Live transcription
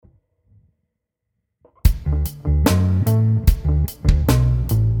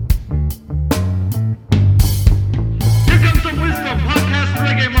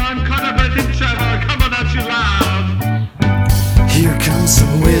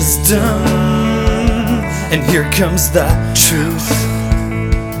wisdom, and here comes the truth.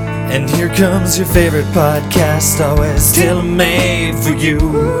 And here comes your favorite podcast, always tailor-made for you.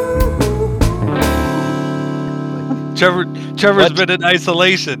 Trevor's been in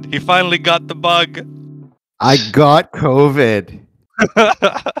isolation. He finally got the bug. I got COVID.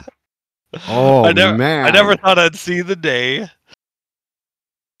 Oh, man. I never thought I'd see the day.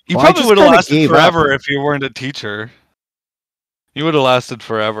 You Well, I probably just would have kinda lasted gave forever up. if you weren't a teacher. You would have lasted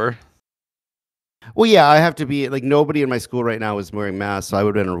forever. Well, yeah, I have to be like nobody in my school right now is wearing masks, so I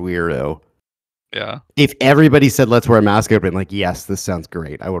would have been a weirdo. Yeah. If everybody said let's wear a mask, I'd been like, yes, this sounds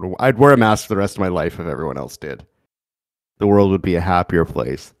great. I'd wear a mask for the rest of my life if everyone else did. The world would be a happier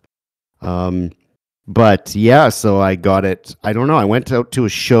place. But yeah, so I got it. I don't know. I went out to a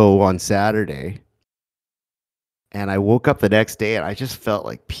show on Saturday, and I woke up the next day and I just felt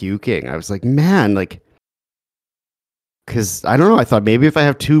like puking. I was like, man, like. Because I don't know, I thought maybe if I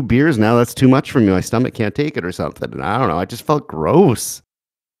have 2 beers now, that's too much for me. My stomach can't take it or something. And I don't know, I just felt gross.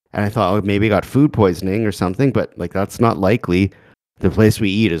 And I thought, oh, maybe I got food poisoning or something, but like that's not likely. The place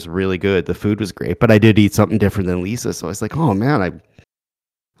we eat is really good. The food was great, but I did eat something different than Lisa. So I was like, oh man,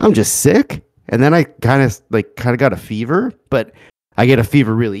 I'm just sick. And then I kind of got a fever, but I get a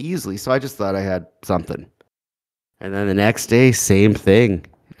fever really easily. So I just thought I had something. And then the next day, same thing.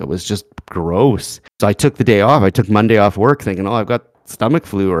 It was just gross. So I took the day off. I took Monday off work thinking, oh, I've got stomach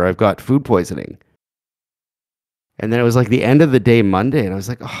flu or I've got food poisoning. And then it was like the end of the day Monday, and I was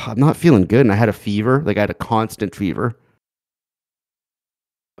like, oh, I'm not feeling good. And I had a fever. Like I had a constant fever.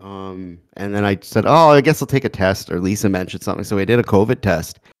 And then I said, oh, I guess I'll take a test. Or Lisa mentioned something. So I did a COVID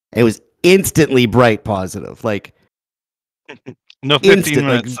test. It was instantly bright positive. Like, No 15 instant,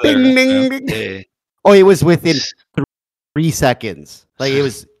 like, minutes bing, there. bing, bing. Oh, it was within 3 seconds. Like it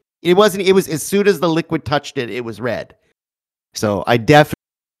was as soon as the liquid touched it, it was red. So I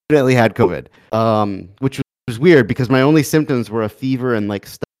definitely had COVID, which was weird because my only symptoms were a fever and like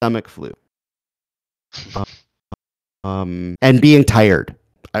stomach flu. And being tired.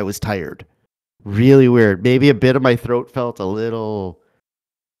 I was tired. Really weird. Maybe a bit of my throat felt a little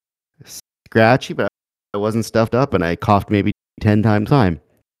scratchy, but I wasn't stuffed up, and I coughed maybe 10 times time.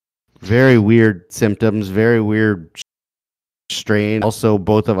 Very weird symptoms, very weird strain. Also,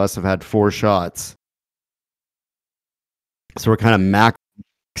 both of us have had 4 shots. So we're kind of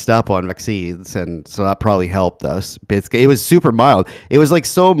maxed up on vaccines, and so that probably helped us. It was super mild. It was like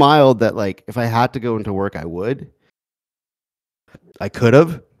so mild that like if I had to go into work, I would. I could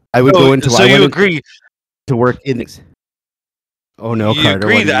have. I would go into. So you agree to work in? Oh no, you Carter!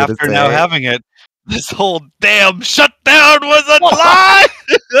 agree that after now having it, this whole damn shutdown was a lie.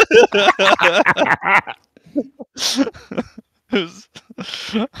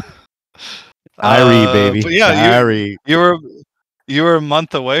 Irie, baby. But yeah, Irie. you were a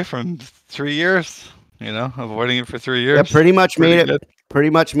month away from 3 years. You know, avoiding it for 3 years. Yeah, pretty much made it. Good.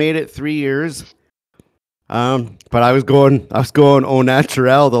 Pretty much made it 3 years. But I was going au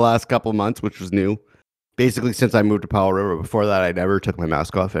naturel the last couple months, which was new. Basically, since I moved to Powell River. Before that, I never took my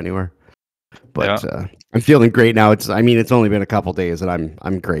mask off anywhere. But I'm feeling great now. It's only been a couple days, and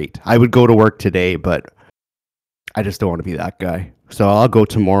I'm great. I would go to work today, but I just don't want to be that guy. So I'll go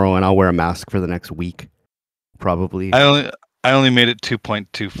tomorrow, and I'll wear a mask for the next week, probably. I only made it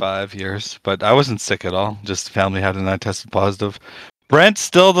 2.25 years, but I wasn't sick at all. Just family had, and I tested positive. Brent's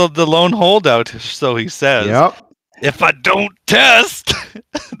still the lone holdout, so he says. Yep. If I don't test,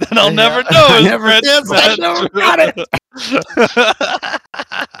 then I'll never know. I never got it.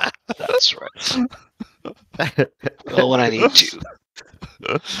 That's right. Well, when I need to.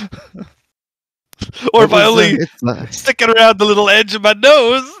 Or if I only stick it around the little edge of my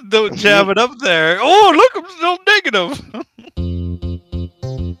nose, don't jam it up there. Oh, look, I'm still negative.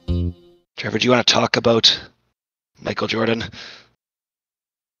 Trevor, do you want to talk about Michael Jordan?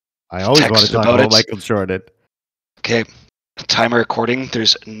 I always want to talk about Michael Jordan. Okay, time of recording,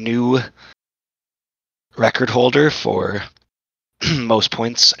 there's a new record holder for most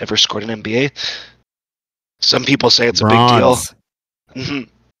points ever scored in NBA. Some people say it's a big deal. Mm-hmm.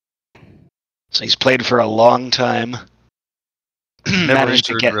 So he's played for a long time. managed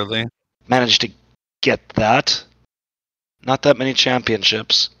to get that. Not that many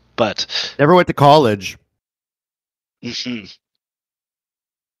championships, but never went to college. Mm-hmm.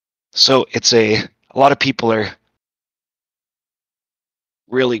 So it's a lot of people are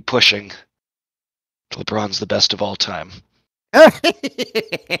really pushing LeBron's the best of all time. And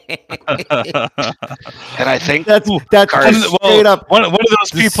I think that's straight up. One of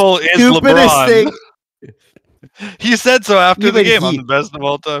those people is LeBron. Thing. He said so after the game. I'm the best of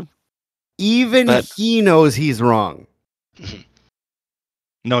all time. Even he knows he's wrong.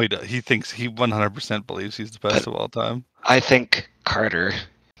 No, he does. He 100% believes he's the best of all time. I think Carter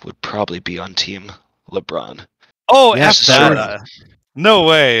would probably be on Team LeBron. Oh, Yes, F sure. that. No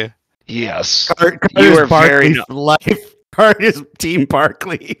way. Yes. Carter's are Barkley very- for life. Carter's Team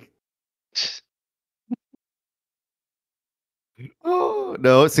Barkley. Oh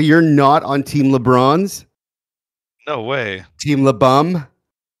no! So you're not on Team LeBron's? No way. Team LeBum?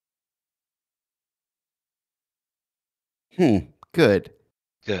 Good.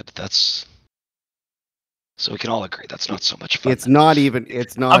 Good. That's so we can all agree that's not so much fun. It's not even.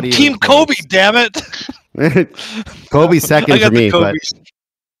 I'm Team Kobe, damn it. Kobe's second I got for me, the Kobe.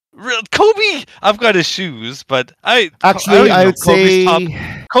 but Kobe, I've got his shoes, but actually, don't even I know would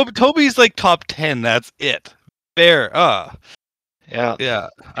say Kobe's like top 10. That's it. Fair. Yeah. Yeah.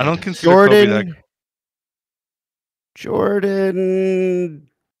 I don't consider Kobe that. Jordan.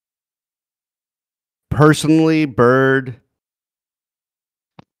 Personally, Bird.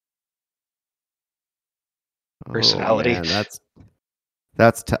 Personality.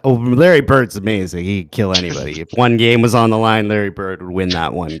 Oh, man, Larry Bird's amazing. He'd kill anybody. If one game was on the line, Larry Bird would win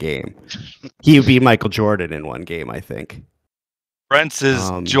that one game. He would beat Michael Jordan in one game, I think. Brent's is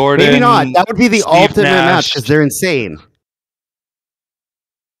Jordan. Maybe not. That would be the Steve ultimate match Nash. because they're insane.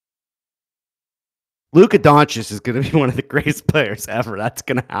 Luka Doncic is going to be one of the greatest players ever. That's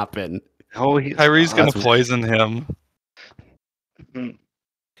going to happen. Oh, Kyrie's gonna that's- poison him. Mhm.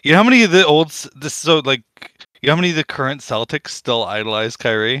 You know how many of the you know how many of the current Celtics still idolize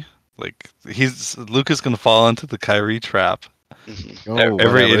Kyrie? Like Luka's gonna fall into the Kyrie trap. Mhm.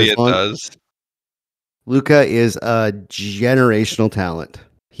 Every idiot does. Luka is a generational talent.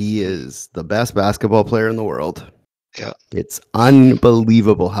 He is the best basketball player in the world. Yeah. It's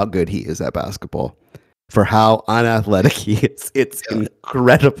unbelievable how good he is at basketball. For how unathletic he is. It's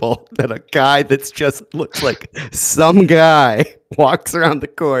incredible that a guy that's just looks like some guy walks around the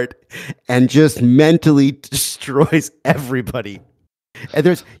court and just mentally destroys everybody. And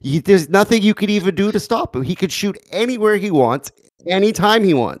there's nothing you could even do to stop him. He could shoot anywhere he wants, anytime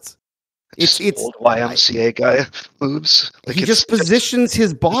he wants. It's old YMCA guy moves. Like he just positions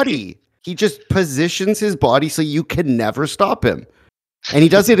his body. He just positions his body so you can never stop him. And he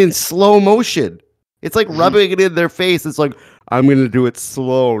does it in slow motion. It's like rubbing it in their face. It's like, I'm going to do it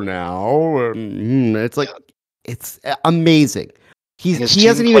slow now. It's like, it's amazing. He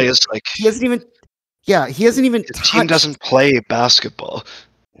hasn't even His team doesn't play basketball.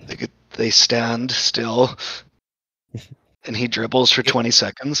 They stand still, and he dribbles for 20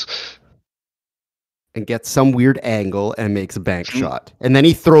 seconds. and gets some weird angle and makes a bank shot. And then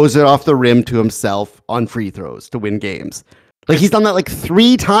he throws it off the rim to himself on free throws to win games. Like he's done that like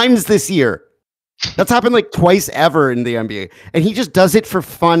 3 times this year. That's happened like twice ever in the NBA. And he just does it for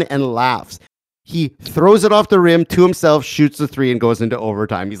fun and laughs. He throws it off the rim to himself, shoots the 3 and goes into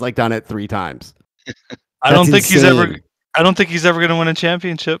overtime. He's like done it 3 times. I don't think he's insane. ever going to win a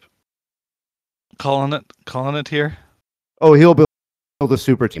championship. Calling it here. Oh, he'll build a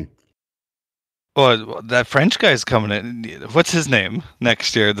super team. Oh, that French guy's coming in. What's his name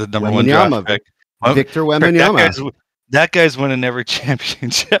next year? The number 1 draft pick. Victor Wembanyama. That guy's winning every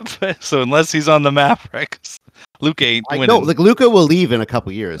championship. So unless he's on the Mavericks, Luka ain't winning. No, like Luka will leave in a couple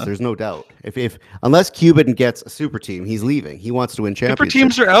years. There's no doubt. If unless Cuban gets a super team, he's leaving. He wants to win Super championships.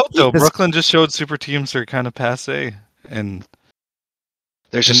 teams are out though. This- Brooklyn just showed super teams are kind of passe, and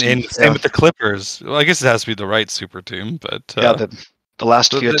There's just same with the Clippers. Well, I guess it has to be the right super team, but the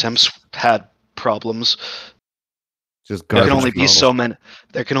last few the- attempts had problems. Just There can garbage only be control. so many.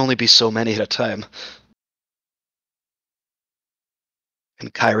 There can only be so many at a time.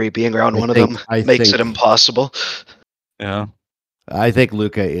 And Kyrie being around one of them makes it impossible. yeah. I think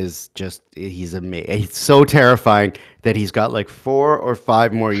Luka is he's amazing. He's so terrifying that he's got like 4 or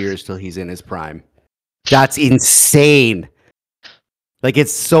 5 more years till he's in his prime. That's insane. Like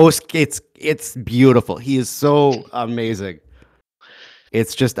it's beautiful. He is so amazing.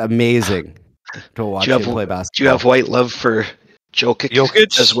 It's just amazing to watch him play basketball. Do you have white love for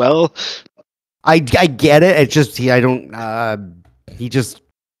Jokic as well? I get it. It's just I don't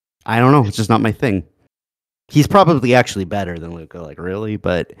know. It's just not my thing. He's probably actually better than Luka, like really,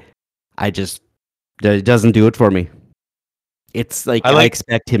 but it doesn't do it for me. It's like I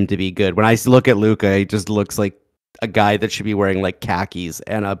expect him to be good. When I look at Luka, he just looks like a guy that should be wearing like khakis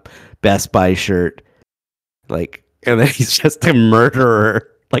and a Best Buy shirt. Like, and then he's just a murderer.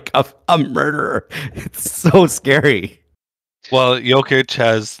 Like a murderer. It's so scary. Well, Jokic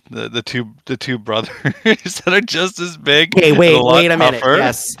has the two brothers that are just as big. Hey, and wait lot a minute. tougher.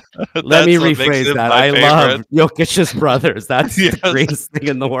 Yes. Let me That's what makes rephrase him that. my I favorite. love Jokic's brothers. That's Yes. the greatest thing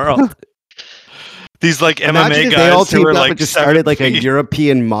in the world. These like Imagine MMA if guys they all who teamed are up like and just 7 started like a feet.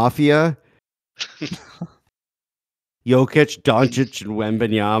 European mafia. Jokic, Doncic, and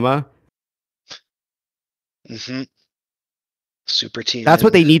Wembanyama. Mm-hmm. Super team. That's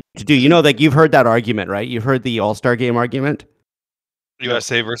what they need to do. You know, like you've heard that argument, right? You've heard the All-Star game argument.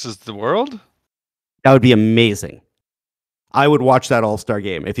 USA versus the world. That would be amazing. I would watch that All-Star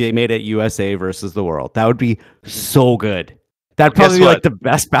game if they made it USA versus the world. That would be so good. That'd Well, guess probably be like what? the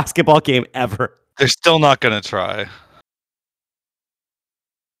best basketball game ever. They're still not gonna try.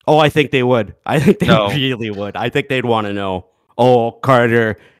 Oh, I think they would. I think they No. really would. I think they'd want to know. Oh,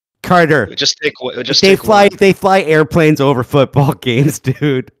 Carter. Just take. Just They take fly. one. They fly airplanes over football games,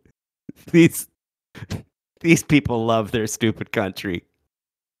 dude. These people love their stupid country.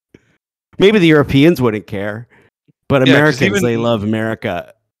 Maybe the Europeans wouldn't care, but Yeah, 'cause Americans, even- they love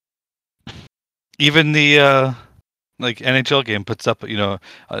America. Even the like NHL game puts up,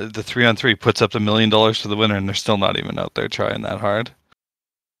 the 3-on-3 puts up $1 million for the winner, and they're still not even out there trying that hard.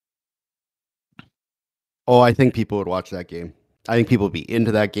 Oh, I think people would watch that game. I think people would be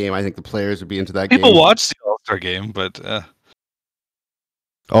into that game. I think the players would be into that People game. watch the All-Star game, but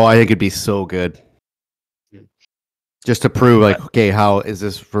Oh, I think it'd be so good. Just to prove, like, okay, how is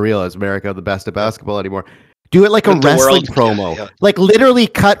this for real? Is America the best at basketball anymore? Do it like a With the wrestling world, promo. yeah. Like, literally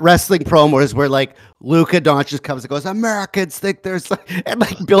cut wrestling promos where, like, Luka Doncic comes and goes, Americans think there's, and,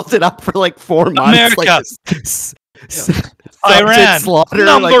 like, built it up for, like, 4 months. America. Like, Iran, slaughter,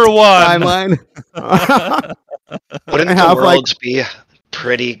 number one. timeline. Wouldn't I the have, like- world be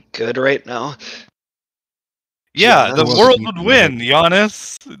pretty good right now? yeah, Yeah, the that world wasn't would win.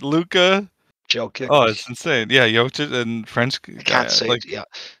 Giannis, Luka. Joking. Oh, it's insane. Yeah, Jokic and French. I can't say. Yeah.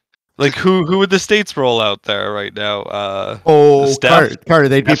 Like who would the states roll out there right now? Oh, Steph. Carter,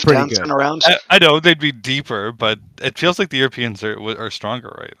 they'd be Steph pretty dancing good. around. I know they'd be deeper, but it feels like the Europeans are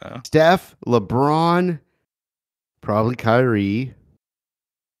stronger right now. Steph, LeBron, probably Kyrie,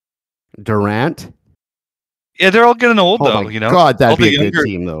 Durant. Yeah, they're all getting old Oh though. my God, all that'd the be a good younger,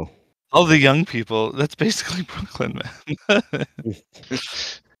 team, though. all the young people. That's basically Brooklyn, man.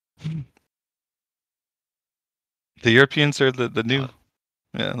 The Europeans are the new.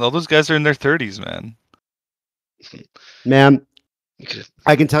 Yeah, all those guys are in their 30s, man. Man, You could-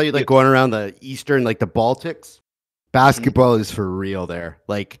 I can tell you, like, going around the Eastern, like the Baltics, basketball is for real there.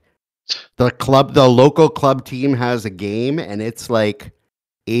 Like, the local club team has a game, and it's like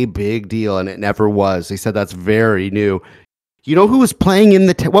a big deal, and it never was. They said that's very new. You know who was playing in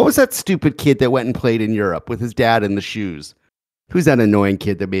the? What was that stupid kid that went and played in Europe with his dad in the shoes? Who's that annoying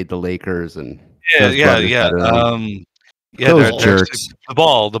kid that made the Lakers and? those brothers better than- Those they're jerks. the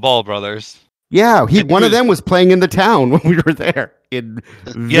Ball brothers. Yeah, It one of was- them was playing in the town when we were there in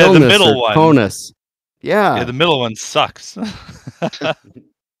Vilnius Yeah, the middle or one. Kaunas. Yeah, Yeah, the middle one sucks. they're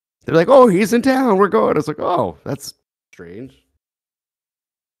like, "Oh, he's in town. We're going." It's like, "Oh, that's strange."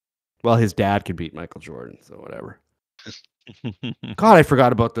 Well, his dad could beat Michael Jordan, so whatever. God, I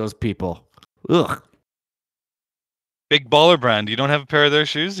forgot about those people. Ugh, Big Baller Brand. You don't have a pair of their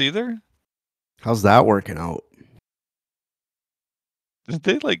shoes either? how's that working out? Did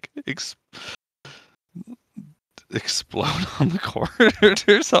they like explode on the court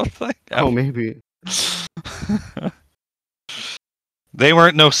or something? Oh, maybe. They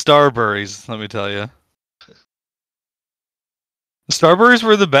weren't no Starburys, let me tell you. Starburys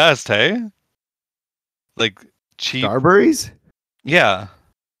were the best, hey? Like cheap. Starburys? Yeah.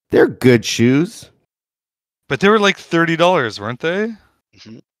 They're good shoes. But they were like $30, weren't they?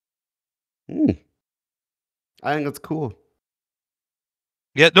 Mhm. Hmm. I think that's cool.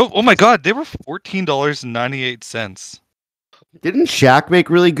 Yeah, no, oh my god, they were $14.98. Didn't Shaq make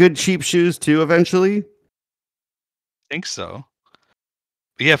really good cheap shoes too? Eventually. I think so.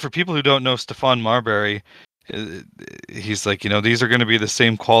 But yeah, for people who don't know Stephon Marbury, he's like, these are going to be the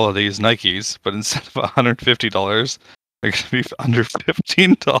same quality as Nikes, but instead of $150, they're going to be under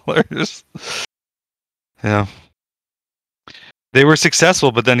 $15. Yeah. They were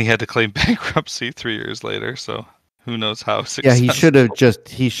successful, but then he had to claim bankruptcy 3 years later, so who knows how Yeah, successful. he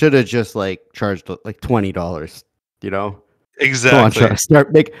should have just like charged like $20, you know? Exactly. Come on,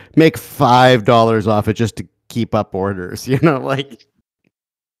 start make $5 off it just to keep up orders, you know, like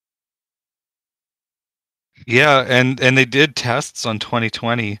Yeah, and they did tests on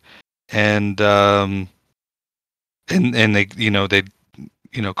 2020, and they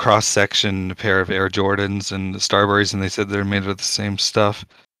cross section a pair of Air Jordans and the Starburys, and they said they're made of the same stuff.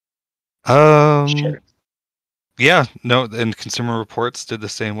 Sure. Yeah, no, and Consumer Reports did the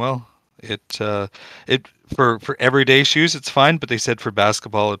same. Well, it for everyday shoes it's fine, but they said for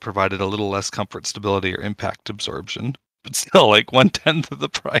basketball it provided a little less comfort, stability, or impact absorption, but still like 1/10 of the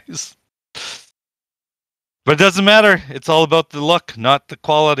price. But it doesn't matter. It's all about the look, not the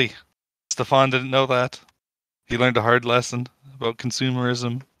quality. Stefan didn't know that. He learned a hard lesson about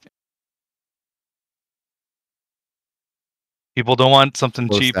consumerism. People don't want something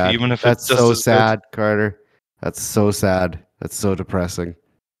So cheap, sad. even if That's it's just so as good. sad, Carter. That's so sad. That's so depressing.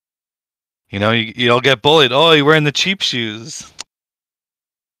 You know, you'll get bullied. Oh, you're wearing the cheap shoes. It's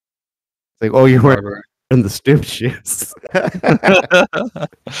like, oh, you're wearing Barber. the stoop shoes.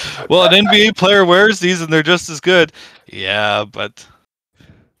 Well, an NBA player wears these and they're just as good. Yeah, but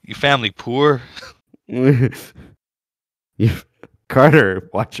you family poor. Carter,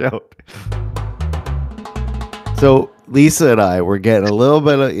 watch out. So Lisa and I were getting a little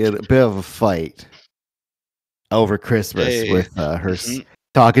bit of a fight over Christmas Hey. with her Mhm.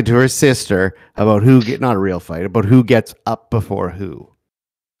 talking to her sister about not a real fight, about who gets up before who.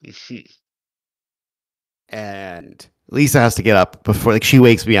 And Lisa has to get up before, like, she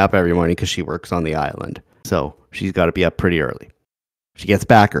wakes me up every morning because she works on the island. So she's got to be up pretty early. She gets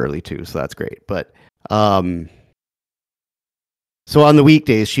back early too, so that's great. But so on the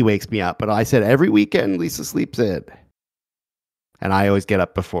weekdays she wakes me up, but I said every weekend Lisa sleeps in. And I always get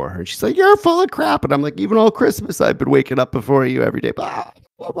up before her. And she's like, "You're full of crap." And I'm like, "Even all Christmas, I've been waking up before you every day." Blah,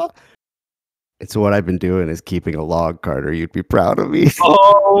 blah, blah. And so what I've been doing is keeping a log, Carter. You'd be proud of me.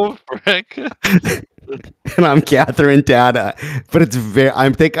 Oh, frick. And I'm gathering data, but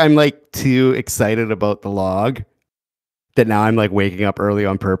I'm like too excited about the log that now I'm like waking up early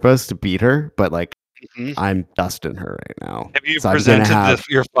on purpose to beat her. But like, Mhm. I'm dusting her right now. Have you So I'm gonna presented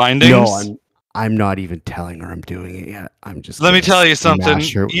your findings? No, I'm not even telling her I'm doing it yet. I'm just. Let me gonna tell you something.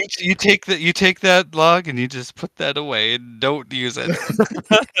 smash her- You take that log and you just put that away and don't use it.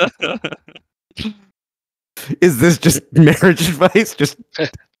 Is this just marriage advice? Just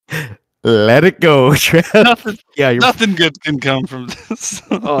let it go, Trev. nothing, Yeah, you're. nothing good can come from this.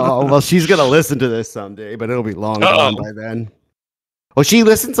 Oh well, she's gonna listen to this someday, but it'll be long Uh-oh. gone by then. Well, she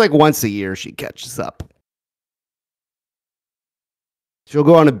listens like once a year. She catches up. She'll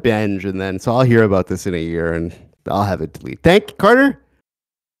go on a binge, and then so I'll hear about this in a year, and I'll have it delete. Thank Carter.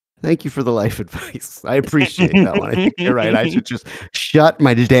 Thank you for the life advice. I appreciate that one. I think you're right. I should just shut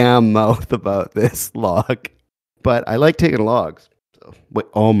my damn mouth about this log. But I like taking logs. So, wait,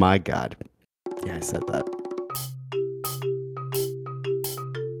 oh my god. Yeah, I said that.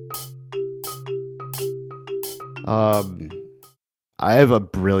 I have a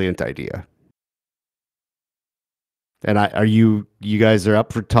brilliant idea. And you guys are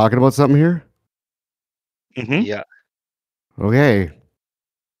up for talking about something here? Mhm. Yeah, Okay.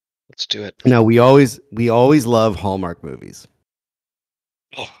 let's do it. Now we always love Hallmark movies.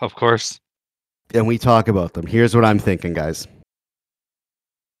 Oh, of course. And we talk about them. Here's what I'm thinking, guys.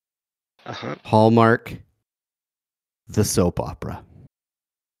 Uh-huh. Hallmark, the soap opera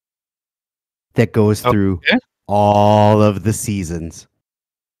that goes through Okay. all of the seasons,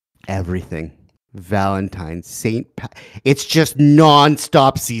 everything. Valentine's, it's just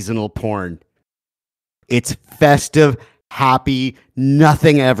non-stop seasonal porn. It's festive, happy,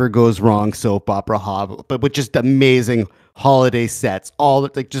 nothing ever goes wrong soap opera, but with just amazing holiday sets, all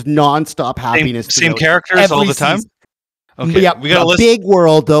like just non-stop happiness. Same throughout characters all every the time. season. Okay, Yeah, we got a a list. big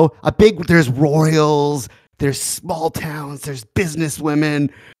world though. There's royals, there's small towns, there's businesswomen.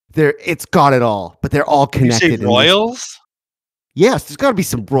 It's got it all, but they're all You connected. say in this- royals? Yes, there's got to be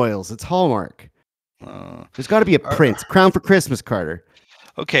some royals. It's Hallmark. There's got to be a prince. Crown for Christmas, Carter.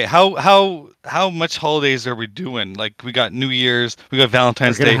 Okay, how much holidays are we doing? Like we got New Year's, we got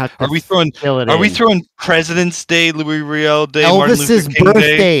Valentine's We're gonna Day. have to Are we throwing fill it Are we in. throwing President's Day, Louis Riel Day, Martin Elvis's Luther King Day?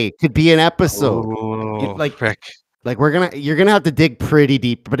 birthday could be an episode. Oh, like- frick. Like you're gonna have to dig pretty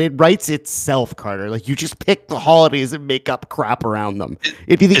deep, but it writes itself, Carter. Like you just pick the holidays and make up crap around them.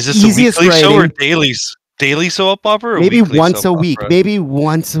 It'd be the Is this a easiest weekly show or writing. daily soap opera? Or Maybe weekly once soap a week. opera? Maybe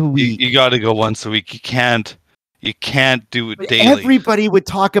once a week. You got to go once a week. You can't do it But daily. Everybody would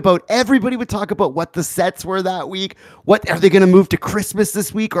talk about what the sets were that week. What are they going to move to Christmas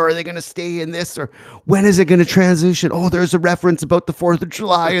this week, or are they going to stay in this, or when is it going to transition? Oh, there's a reference about the 4th of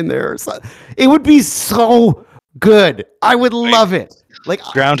July in there. So, it would be so good. I would love it. Like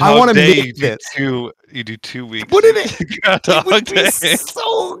I Groundhog want to Day, make this. you do 2 weeks. Wouldn't it? It Groundhog would be Day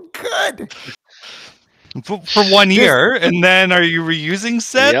so good. for 1 year, and then are you reusing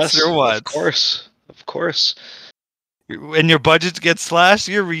sets Yes, or what? Of course. And your budget gets slashed,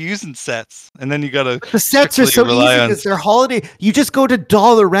 you're reusing sets, and then you gotta The sets are so strictly easy rely on- because they're holiday. You just go to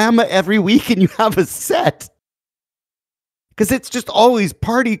Dollarama every week and you have a set. Because it's just always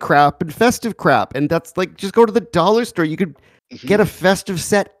party crap and festive crap. And that's like, just go to the dollar store. You could Mhm. get a festive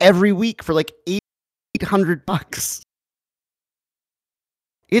set every week for like $800.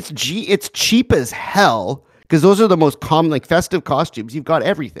 It's cheap as hell. because those are the most common, like festive costumes. You've got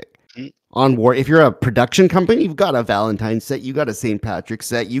everything Mm. on war. If you're a production company, you've got a Valentine's set, you got a St. Patrick's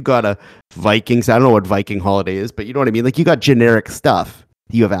set, you got a Vikings. I don't know what Viking holiday is, but you know what I mean. Like you got generic stuff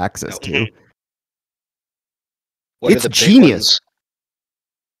you have access to. What It's are the big genius. ones?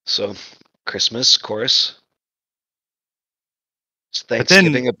 So, Christmas, of course. Is then-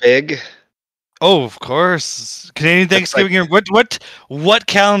 Thanksgiving a big? Oh, of course. Canadian That's like- Thanksgiving. What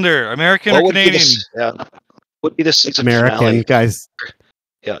calendar? American or What would be Canadian? this? Yeah. Would be the season American finale? guys.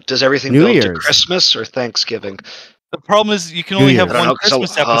 Yeah. Does everything New build to Year's. Christmas or Thanksgiving? The problem is you can New only have Year's. I don't one know, 'cause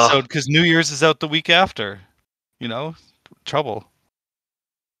Christmas I'll- episode because New Year's is out the week after. You know, trouble.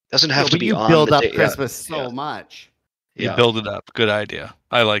 Doesn't have No, to but be you on build the up day. Yeah, Christmas so yeah. much. You Yeah. build it up. Good idea.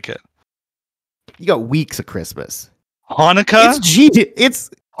 I like it. You got weeks of Christmas. Hanukkah, It's genius. It's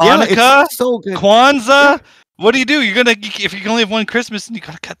Hanukkah, it's so good. Kwanzaa. What do? If you can only have one Christmas, and you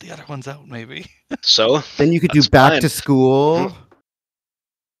gotta cut the other ones out, maybe. So, Then you could do That's back fine. to school.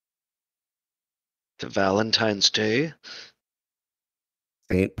 to Valentine's Day.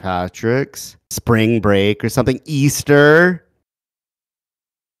 St. Patrick's, spring break or something, Easter.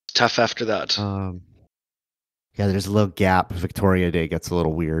 Tough after that. Yeah, there's a little gap. Victoria Day gets a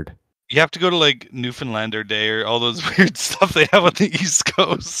little weird. You have to go to like Newfoundlander Day or all those weird stuff they have on the East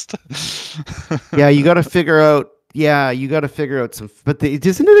Coast. Yeah, you got to figure out. Yeah, you got to figure out some. But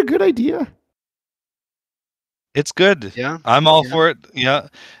isn't it a good idea? It's good. Yeah. I'm all Yeah. for it. Yeah.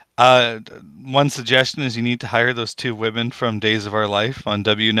 One suggestion is you need to hire those two women from Days of Our Life on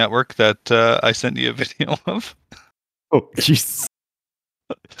W Network that I sent you a video of. Oh, jeez.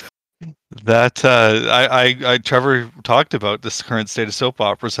 That Trevor talked about this current state of soap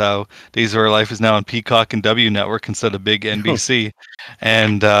operas, how Days of Our Life is now on Peacock and W Network instead of big NBC,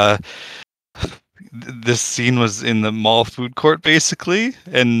 and this scene was in the mall food court basically,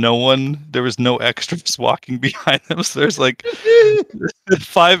 and there was no extras walking behind them. So there's like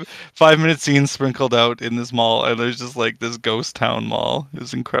 5-minute scenes sprinkled out in this mall, and there's just like this ghost town mall. It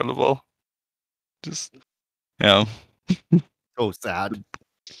was incredible. Just So sad.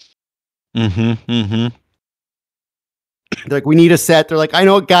 Mm-hmm. They're like, we need a set. They're like, I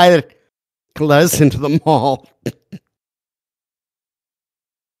know a guy that can let us into the mall.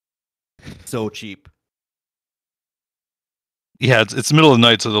 So cheap. Yeah, it's middle of the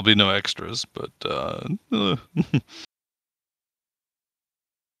night, so there'll be no extras. But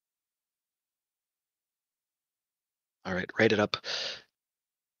All right, write it up.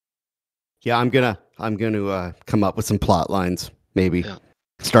 Yeah, I'm gonna come up with some plot lines, maybe. Yeah.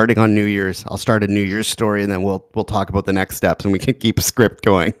 Starting on New Year's. I'll start a New Year's story and then we'll talk about the next steps and we can keep a script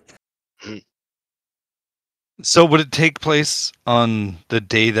going. so would it take place on the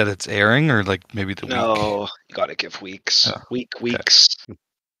day that it's airing, or like maybe the week? No, you gotta give weeks. Oh, Weeks.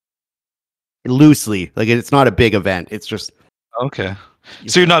 Loosely. Like it's not a big event. It's just Okay.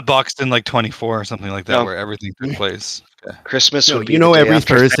 So you're not boxed in like 24 or something like that, No. where everything took place. Okay. Christmas no, would be you know the day every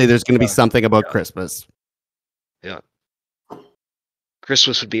after Thursday there's gonna be Yeah. something about Christmas.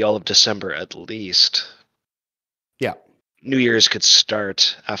 Christmas would be all of December at least. Yeah. New Year's could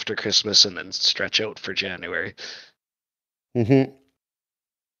start after Christmas and then stretch out for January. Mm-hmm. The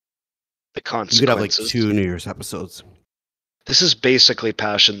You consequences. could have like 2 New Year's episodes. This is basically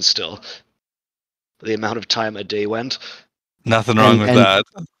Passion still. The amount of time a day went. Nothing wrong with and- that.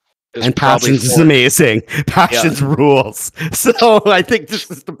 It was And probably Passions is 4 amazing. Passions rules. So I think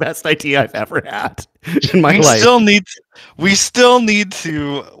this is the best idea I've ever had in my We life. still need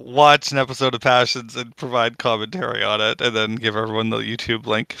to watch an episode of Passions and provide commentary on it, and then give everyone the YouTube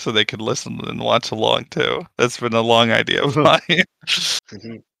link so they can listen and watch along too. That's been a long idea of mine.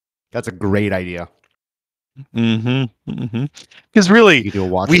 Mhm. That's a great idea. Because really, You could do a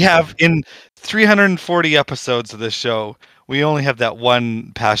watch. we have in 340 episodes of this show, we only have that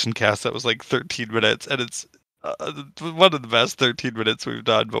one Passion cast that was like 13 minutes, and it's one of the best 13 minutes we've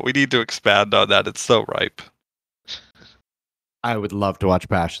done. But we need to expand on that. It's so ripe. I would love to watch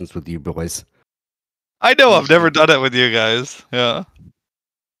Passions with you boys. I know I've never done it with you guys. Yeah.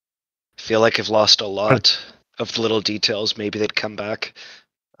 Feel like I've lost a lot of little details. Maybe they'd come back.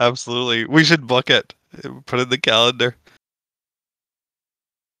 Absolutely. We should book it. Put it in the calendar.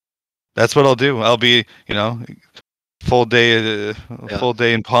 That's what I'll do. I'll be, full day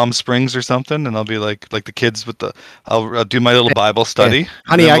in Palm Springs or something, and I'll be like the kids with I'll do my little Bible study.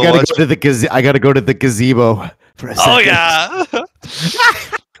 Honey, and I then gotta we'll go to the I gotta go to the gazebo for a second. Oh yeah.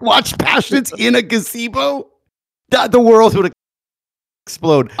 Watch Passions in a gazebo. The world would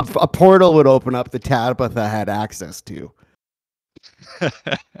explode. A portal would open up that Tabitha had access to.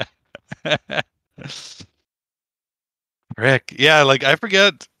 Rick, yeah, like I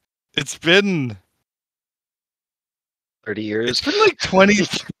forget. It's been 30 years. It's been like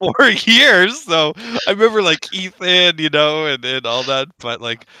 24 years. So I remember like Ethan, you know, and all that. But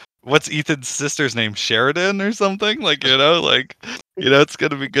like, what's Ethan's sister's name? Sheridan or something? Like, it's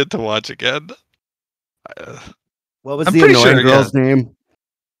gonna be good to watch again. What was I'm the pretty annoying sure, girl's name?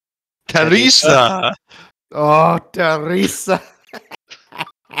 Teresa. Oh, Teresa.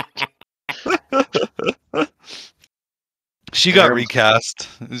 She got There- recast.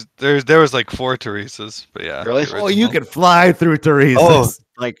 There was like 4 Teresas, but yeah. Really? the Oh, you original. could fly through Teresa. Oh.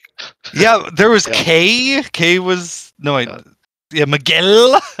 Like, Yeah, there was Yeah. Kay. Kay was no, Yeah. yeah,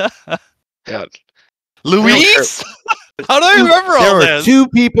 Miguel, Yeah. Luis. How do I remember there all were this? 2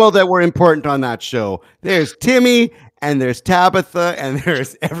 people that were important on that show. There's Timmy, and there's Tabitha, and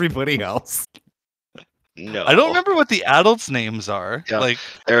there's everybody else. No. I don't remember what the adults' names are. Yeah. Like,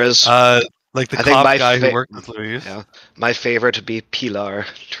 There is like the I think cop my guy who fa- worked with Luis. yeah. My favorite to be Pilar,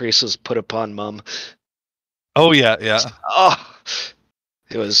 Teresa's put upon mom. Oh yeah, yeah. Oh,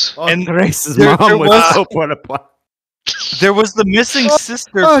 it was. Oh, And Teresa's there mom was was- so put upon. There was the missing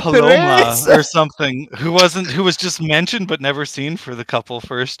sister Oh, Paloma Teresa. or something who was just mentioned but never seen for the couple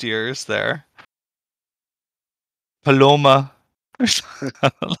first years there. Paloma.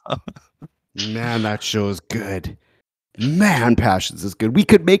 Man, that show is good. Man, Passions is good. We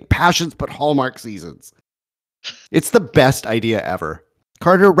could make Passions but Hallmark seasons. It's the best idea ever.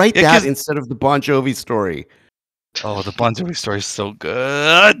 Carter, write Yeah, that 'cause- instead of the Bon Jovi story. Oh, the Bon Jovi story is so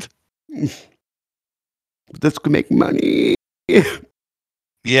good. This could make money.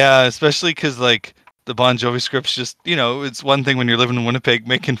 Yeah, especially because like the Bon Jovi scripts just, it's one thing when you're living in Winnipeg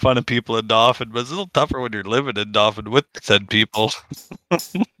making fun of people in Dauphin, but it's a little tougher when you're living in Dauphin with said people.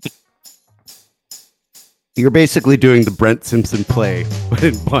 You're basically doing the Brent Simpson play, but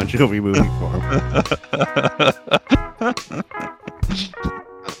in Bon Jovi movie form.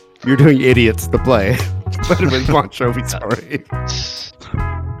 You're doing Idiots, the play, but with Bon Jovi story.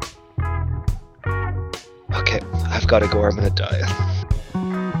 Okay, I've got to go or I'm going to die.